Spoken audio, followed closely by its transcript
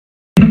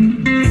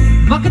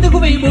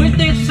vì buổi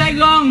tiệc Sài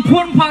Gòn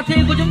Pool Party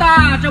của chúng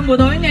ta trong buổi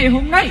tối ngày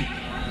hôm nay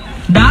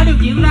đã được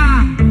diễn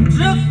ra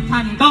rất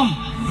thành công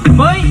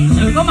với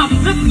sự có mặt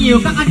rất nhiều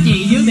các anh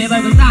chị dưới bệ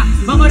bài của chúng ta.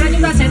 Và ngoài ra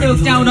chúng ta sẽ được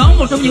chào đón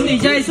một trong những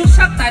DJ xuất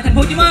sắc tại thành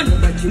phố Hồ Chí Minh,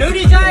 nữ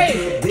DJ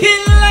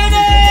Lady.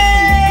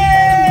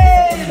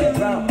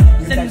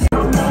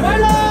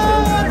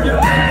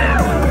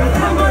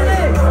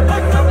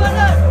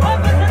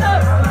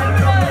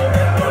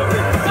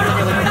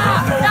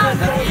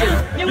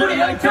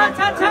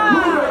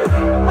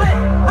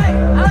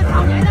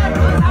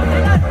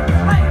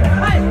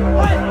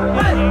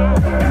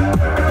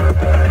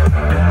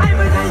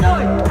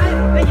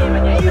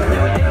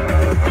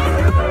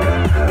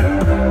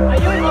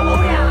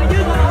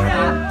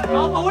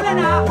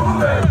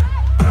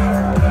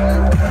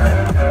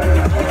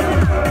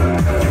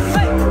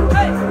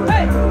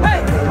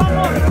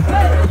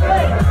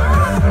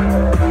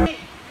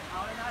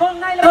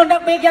 Phần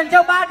đặc biệt dành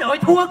cho 3 đội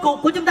thua cuộc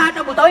của chúng ta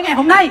trong buổi tối ngày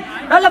hôm nay,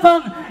 đó là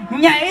phần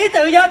nhảy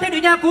tự do theo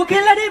điệu nhạc của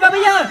Lady. Và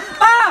bây giờ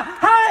 3,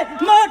 2,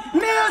 1,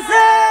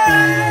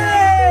 music!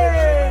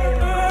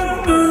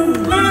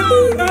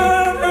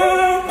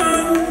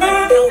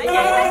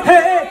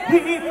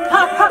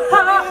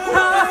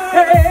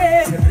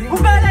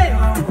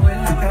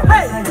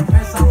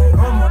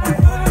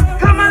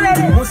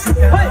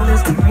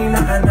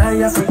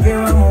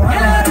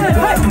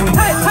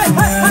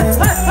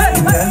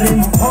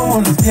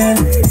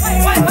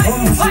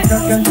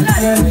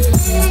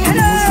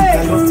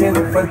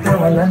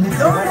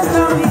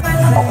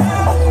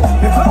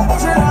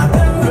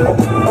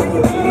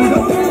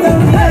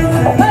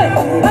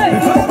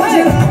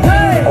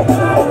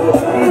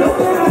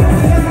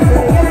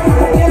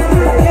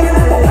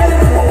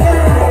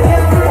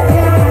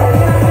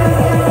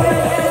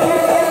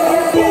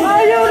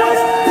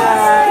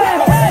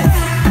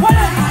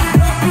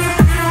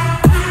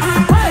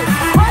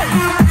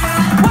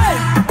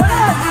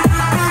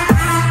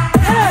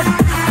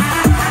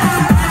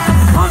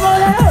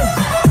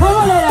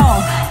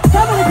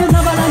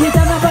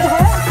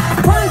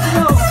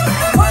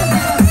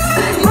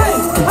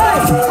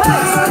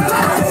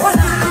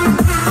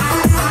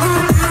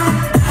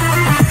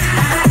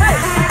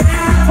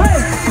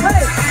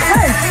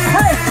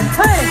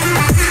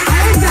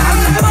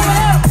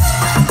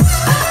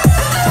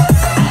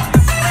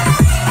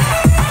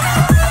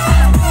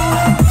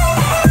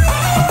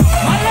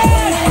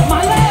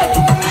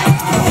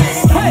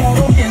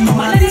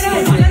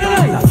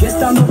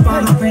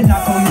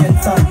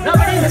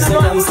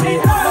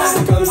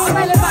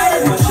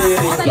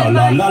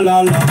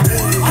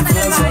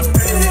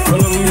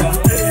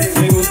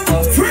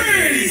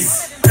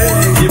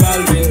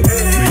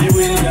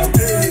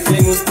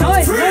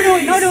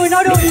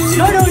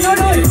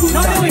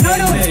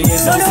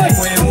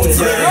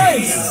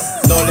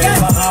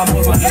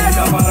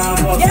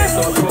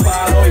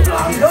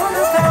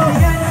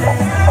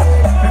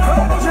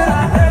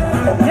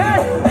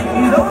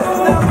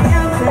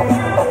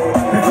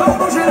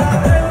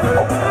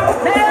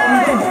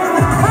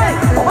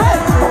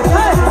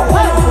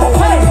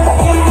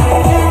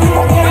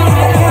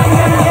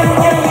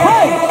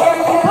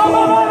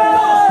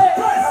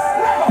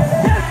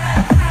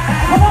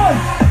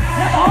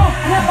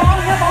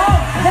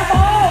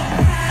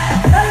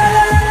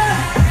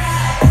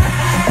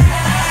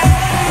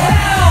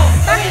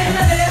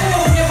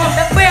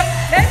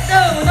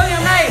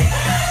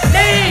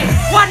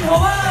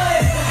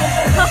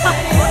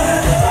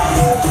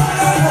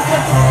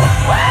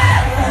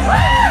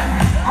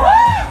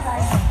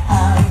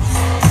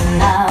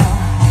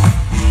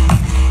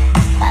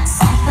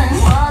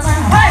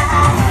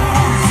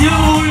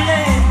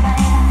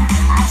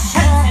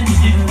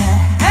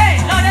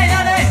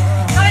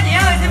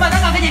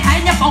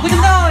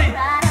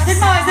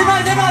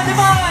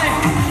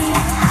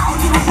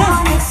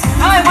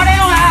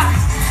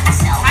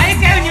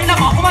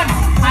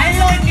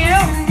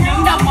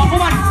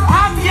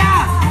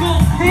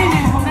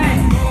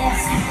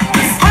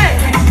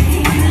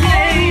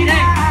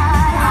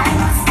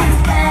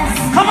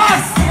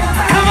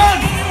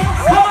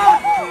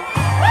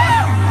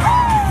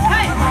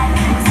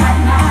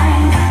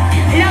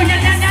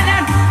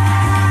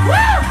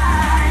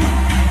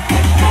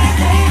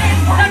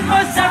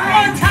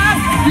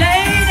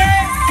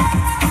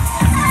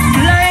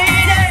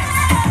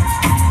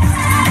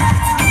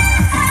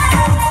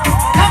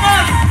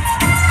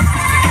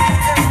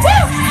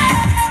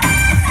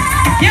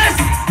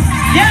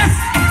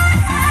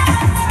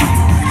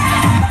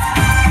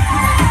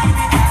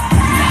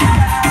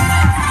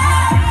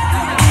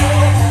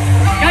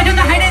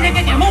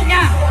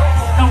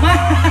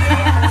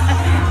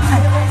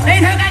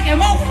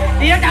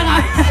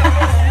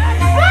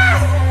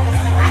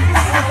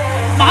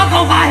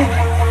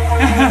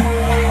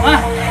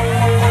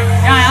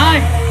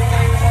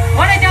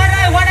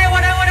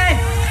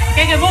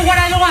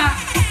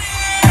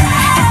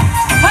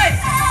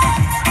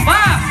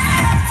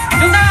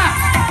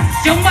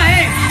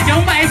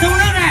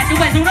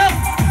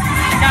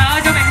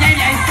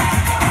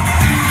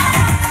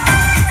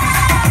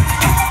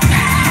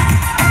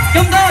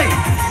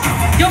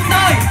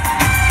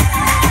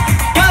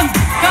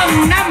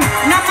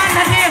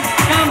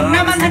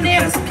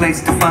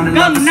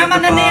 Cần 5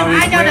 anh thanh niên,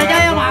 ai chơi trò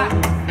chơi không ạ?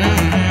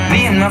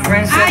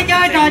 Ai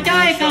chơi trò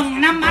chơi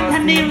cần 5 anh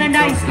thanh niên lên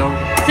đây.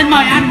 Xin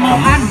mời anh, một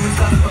anh.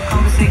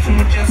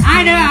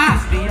 Ai nữa ạ?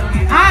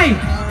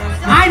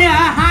 Ai nữa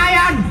ạ? 2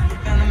 anh.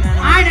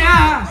 Ai nữa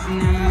ạ?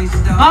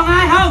 Còn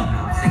ai không?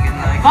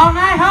 Còn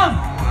ai không?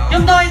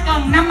 Chúng tôi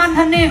cần 5 anh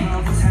thanh niên.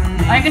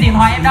 Ê, cái điện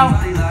thoại em đâu?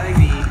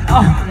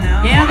 Ồ,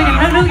 vậy đó, cái điện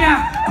thoại nước nha.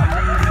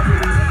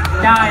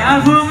 Trời ơi,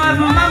 Vương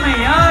má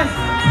mì ơi.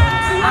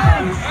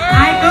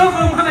 Ai cứu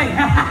Vương má mì?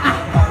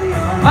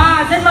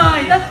 Và xin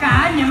mời tất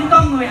cả những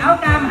con người áo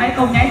cam hãy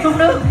cùng nhảy xuống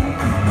nước.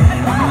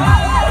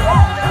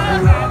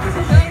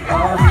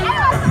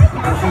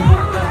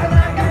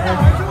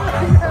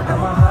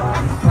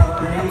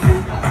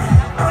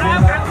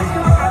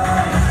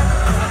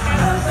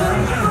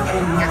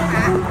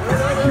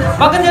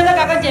 Và kính thưa tất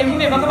cả các anh chị, quý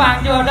vị và các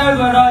bạn,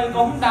 vừa rồi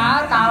cũng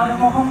đã tạo được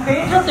một không khí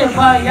rất tuyệt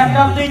vời dành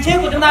cho tuyên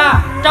chiến của chúng ta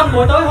trong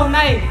buổi tối hôm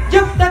nay.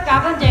 Chúc tất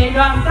cả các anh chị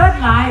đoàn kết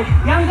lại,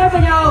 gắn kết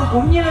với nhau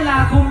cũng như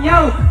là cùng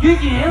nhau di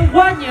chuyển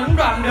qua những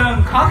đoạn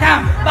đường khó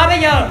khăn. Và bây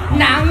giờ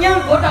nạn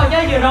nhân của trò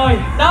chơi vừa rồi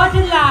đó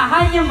chính là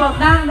 2 nhân vật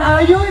đang ở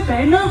dưới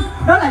bể nước,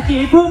 đó là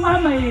chị Phương Má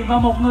Mì và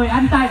một người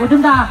anh trai của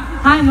chúng ta.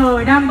 2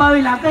 người đang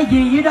bơi làm cái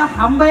gì dưới đó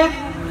không biết.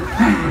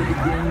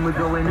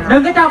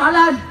 Đừng có cho bả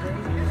lên,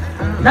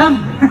 đừng.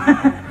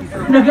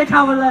 Đừng có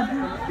trâu lên,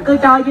 cứ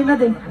trôi chứ nó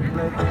đi.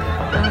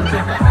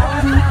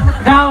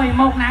 Rồi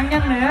một nạn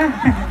nhân nữa.